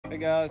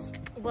guys.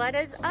 What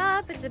is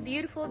up? It's a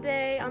beautiful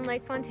day on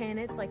Lake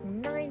Fontana. It's like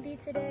 90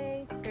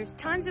 today. There's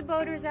tons of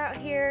boaters out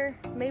here.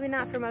 Maybe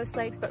not for most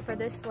lakes, but for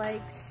this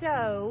lake.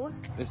 So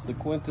it's the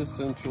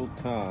quintessential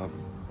time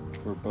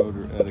for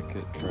boater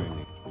etiquette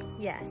training.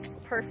 Yes,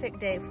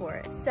 perfect day for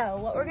it. So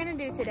what we're gonna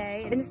do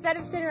today, instead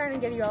of sitting around and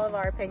give you all of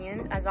our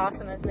opinions, as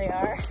awesome as they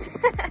are,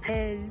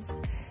 is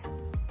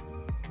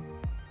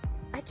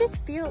I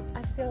feel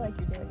like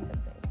you're doing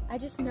something. I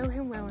just know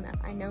him well enough.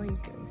 I know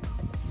he's doing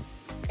something.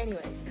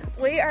 Anyways,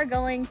 we are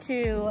going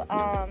to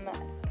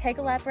take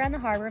a lap around the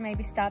harbor,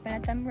 maybe stop in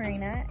at the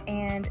marina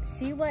and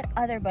see what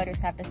other boaters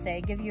have to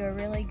say, give you a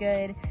really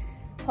good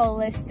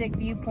holistic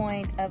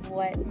viewpoint of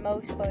what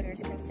most boaters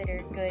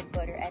consider good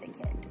boater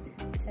etiquette.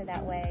 So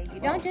that way you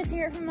don't just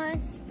hear it from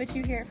us, but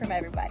you hear it from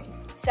everybody.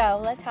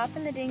 So let's hop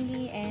in the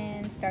dinghy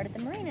and start at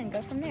the marina and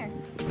go from there.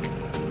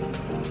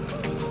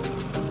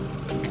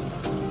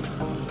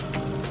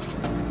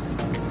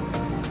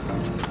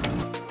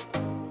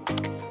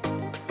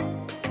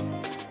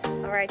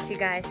 Alright you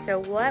guys, so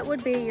what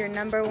would be your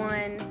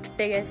 #1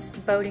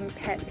 biggest boating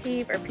pet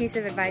peeve or piece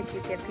of advice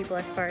you'd give people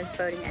as far as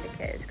boating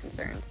etiquette is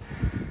concerned?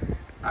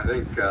 I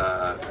think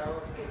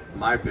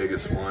my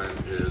biggest one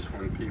is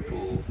when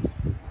people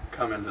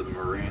come into the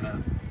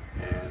marina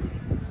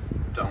and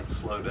don't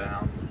slow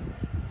down,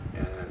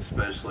 and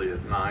especially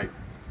at night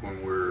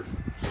when we're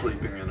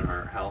sleeping in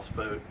our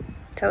houseboat.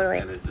 Totally.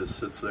 And it just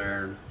sits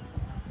there and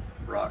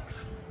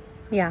rocks.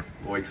 Yeah.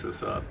 Wakes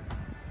us up.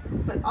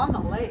 But on the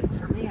lake,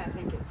 for me, I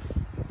think it's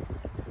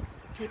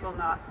people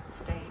not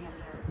staying in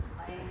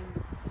their lane,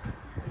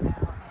 you know,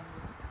 and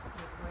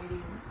you're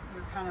waiting,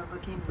 you're kind of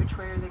looking which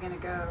way are they going to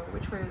go,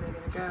 which way are they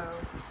going to go.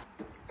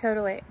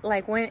 Totally.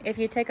 Like if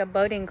you take a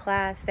boating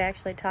class, they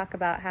actually talk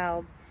about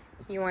how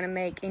you want to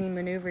make any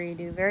maneuver you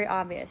do very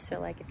obvious. So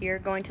like if you're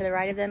going to the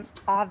right of them,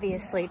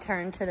 obviously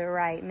turn to the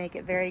right, make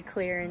it very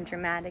clear and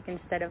dramatic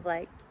instead of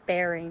like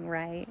bearing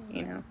right,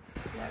 you know.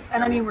 Yeah.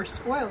 And I mean, we're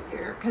spoiled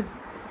here because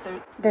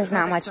there's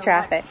not much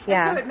traffic.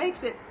 Yeah. And so it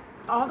makes it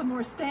all the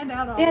more stand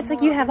out. Yeah, it's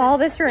like you have all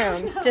this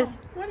room.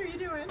 Just. What are you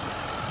doing?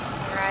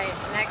 All right,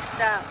 next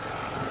up.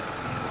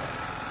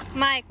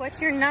 Mike,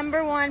 what's your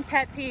 #1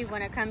 pet peeve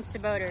when it comes to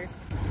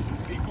boaters?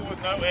 People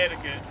with no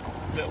etiquette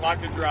that like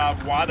to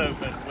drive wide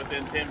open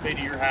within 10 feet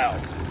of your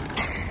house.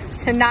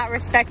 So not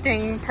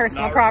respecting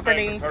personal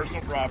property. Respecting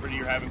personal property,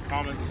 you're having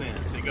common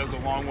sense. It goes a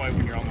long way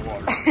when you're on the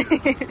water.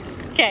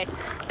 Okay,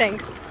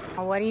 thanks.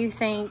 What do you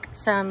think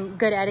some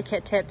good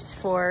etiquette tips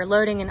for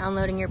loading and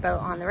unloading your boat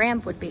on the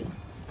ramp would be?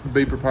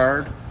 Be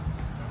prepared.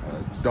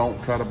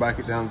 Don't try to back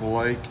it down to the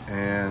lake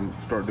and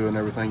start doing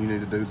everything you need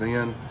to do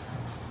then.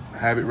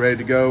 Have it ready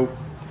to go.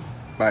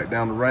 Back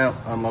down the ramp,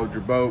 unload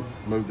your boat,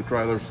 move the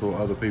trailer so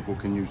other people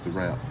can use the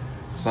ramp.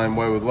 Same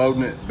way with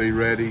loading it, be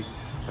ready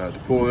to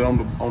pull it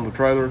on the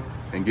trailer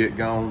and get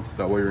gone.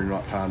 That way you're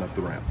not tying up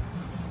the ramp.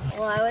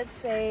 Well, I would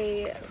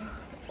say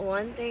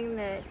one thing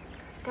that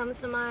comes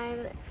to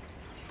mind,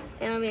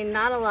 and I mean,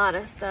 not a lot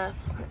of stuff,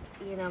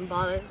 you know,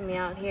 bothers me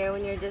out here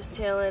when you're just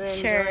chilling and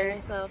enjoying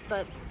yourself,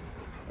 but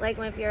like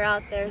if you're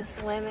out there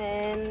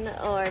swimming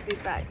or if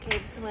you've got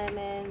kids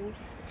swimming,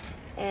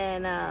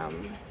 and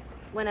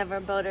whenever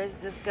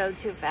boaters just go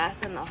too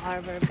fast in the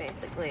harbor,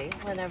 basically,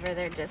 whenever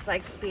they're just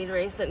like speed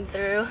racing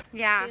through.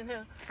 Yeah, you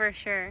know? for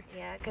sure.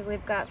 Yeah, because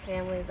we've got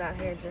families out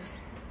here just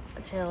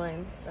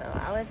chilling, so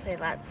I would say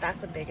that's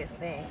the biggest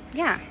thing.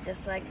 Yeah.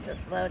 Just like to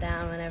slow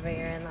down whenever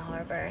you're in the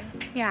harbor.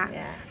 Yeah.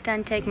 Yeah.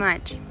 Doesn't take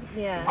much.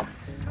 Yeah.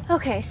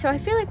 Okay, so I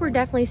feel like we're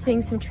definitely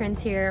seeing some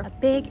trends here. A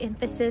big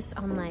emphasis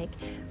on like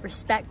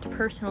respect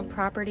personal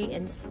property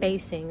and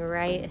spacing,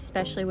 right?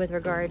 Especially with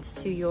regards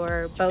to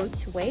your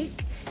boat's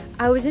wake.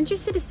 I was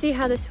interested to see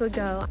how this would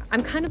go.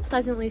 I'm kind of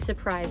pleasantly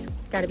surprised,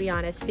 gotta be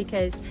honest,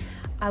 because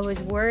I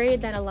was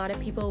worried that a lot of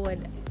people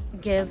would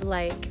give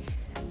like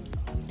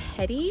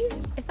petty,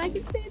 if I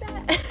could say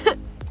that,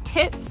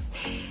 tips,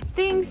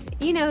 things,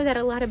 you know, that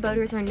a lot of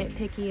boaters are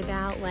nitpicky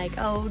about, like,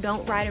 oh,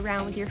 don't ride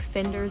around with your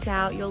fenders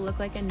out, you'll look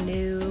like a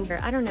noob, or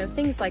I don't know,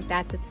 things like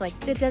that. That's like,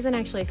 that doesn't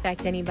actually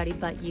affect anybody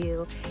but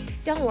you.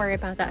 Don't worry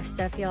about that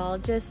stuff, y'all.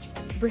 Just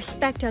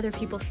respect other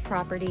people's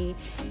property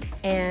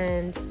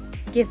and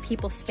give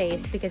people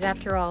space, because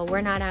after all,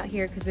 we're not out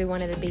here because we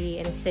wanted to be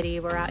in a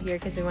city. We're out here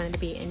because we wanted to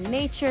be in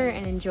nature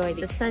and enjoy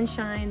the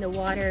sunshine, the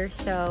water.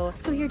 So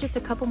let's go hear just a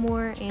couple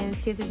more and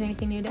see if there's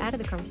anything new to add to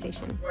the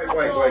conversation. Wait,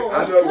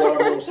 I know what I'm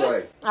going to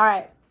say. All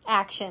right,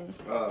 action.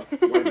 Wait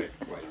a minute,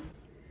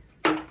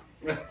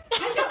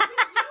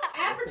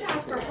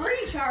 Advertise for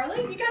free,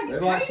 Charlie. You gotta get They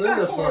might paid send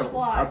by us Coors some.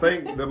 Light. I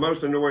think the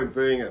most annoying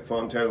thing at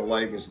Fontana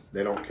Lake is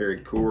they don't carry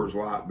Coors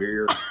Light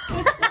beer.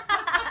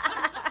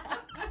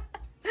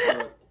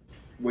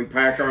 We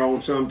pack our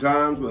own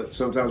sometimes, but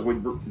sometimes we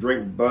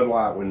drink Bud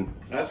Light when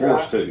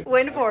forced to.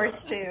 When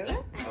forced to.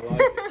 I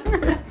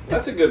like it.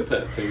 That's a good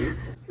pet peeve.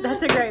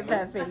 That's a great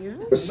pet peeve.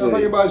 I don't think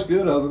everybody's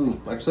good other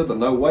than, like I said, the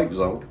no wake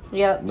zone.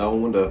 Yep.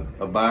 Knowing when to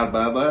abide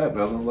by that.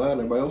 Other than that,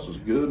 everybody else is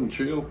good and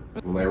chill.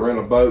 When they rent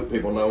a boat,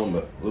 people knowing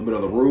a little bit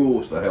of the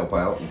rules to help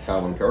out and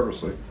common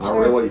courtesy. I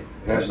really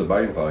That's the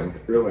main thing.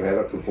 really had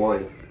a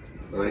complaint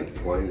I ain't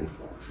complaining.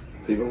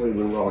 People live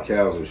in log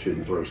houses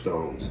shouldn't throw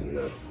stones, you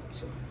know.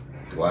 So.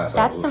 Glass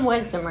That's some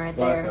wisdom right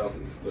there. Glass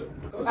houses, but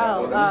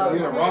oh.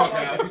 In a rock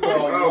house, you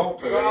throw all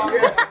you want to.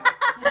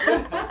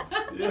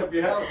 Yeah, if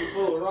your house is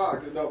full of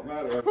rocks, it don't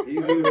matter. He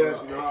who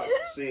has not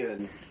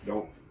sinned,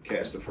 don't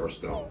cast the first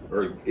stone.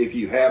 Or if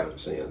you haven't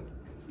sinned.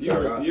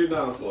 You're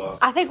not a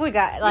philosopher. I think we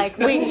got, like,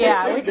 we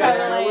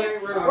totally,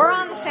 we're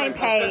on the same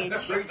page.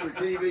 Preacher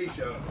TV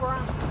show.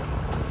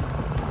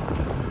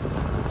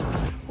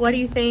 What do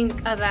you think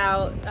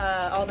about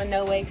all the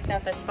no-wake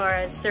stuff as far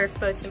as surf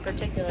boats in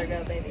particular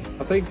go, baby?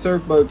 I think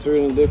surf boats are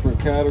in a different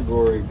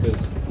category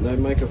because they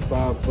make a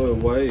 5-foot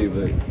wave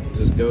that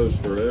just goes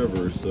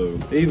forever. So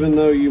even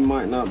though you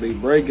might not be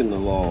breaking the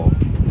law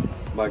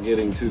by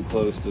getting too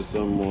close to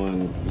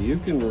someone, you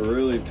can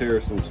really tear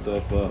some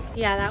stuff up.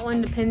 Yeah, that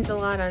one depends a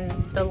lot on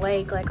the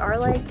lake. Like our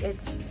lake,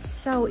 it's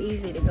so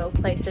easy to go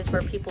places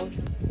where people's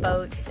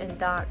boats and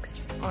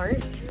docks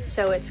aren't.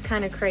 So it's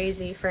kind of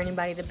crazy for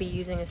anybody to be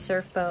using a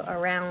surf boat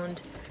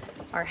around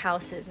our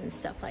houses and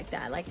stuff like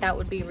that. Like that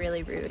would be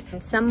really rude. In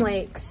some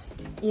lakes,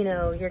 you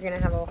know, you're gonna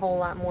have a whole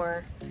lot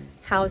more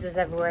houses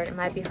everywhere. It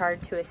might be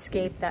hard to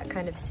escape that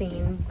kind of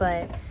scene,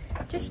 but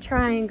just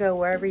try and go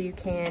wherever you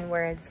can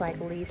where it's like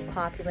least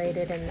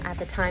populated and at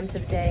the times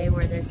of day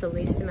where there's the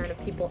least amount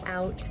of people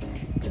out,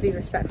 to be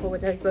respectful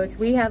with those boats.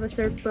 We have a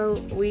surf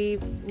boat. We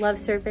love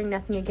surfing,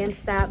 nothing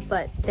against that,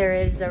 but there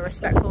is a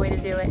respectful way to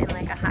do it and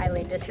like a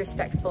highly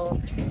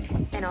disrespectful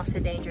and also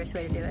dangerous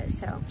way to do it.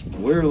 So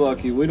we're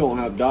lucky we don't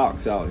have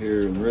docks out here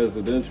in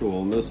residential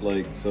on this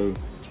lake, so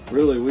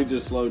really we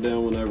just slow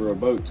down whenever a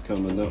boat's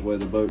coming. That way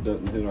the boat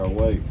doesn't hit our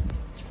wake.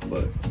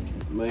 But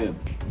man,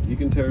 you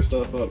can tear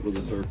stuff up with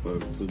a surf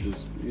boat, so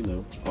just, you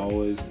know,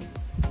 always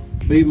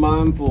be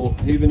mindful.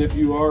 Even if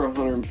you are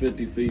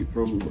 150 feet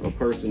from a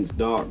person's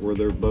dock where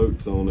their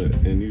boat's on it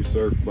and you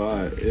surf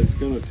by it, it's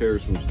gonna tear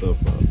some stuff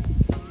up.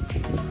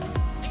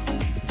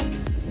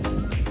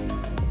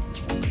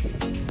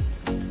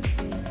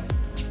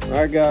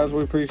 Alright guys,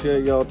 we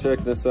appreciate y'all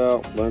checking us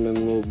out, learning a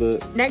little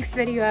bit. Next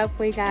video up,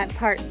 we got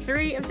part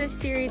 3 of this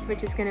series,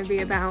 which is going to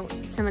be about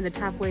some of the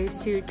top ways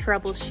to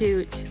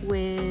troubleshoot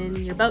when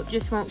your boat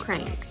just won't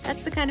crank.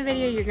 That's the kind of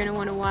video you're going to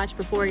want to watch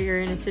before you're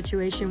in a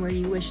situation where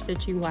you wish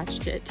that you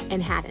watched it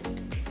and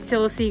hadn't. So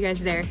we'll see you guys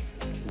there.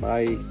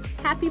 Bye.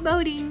 Happy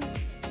boating!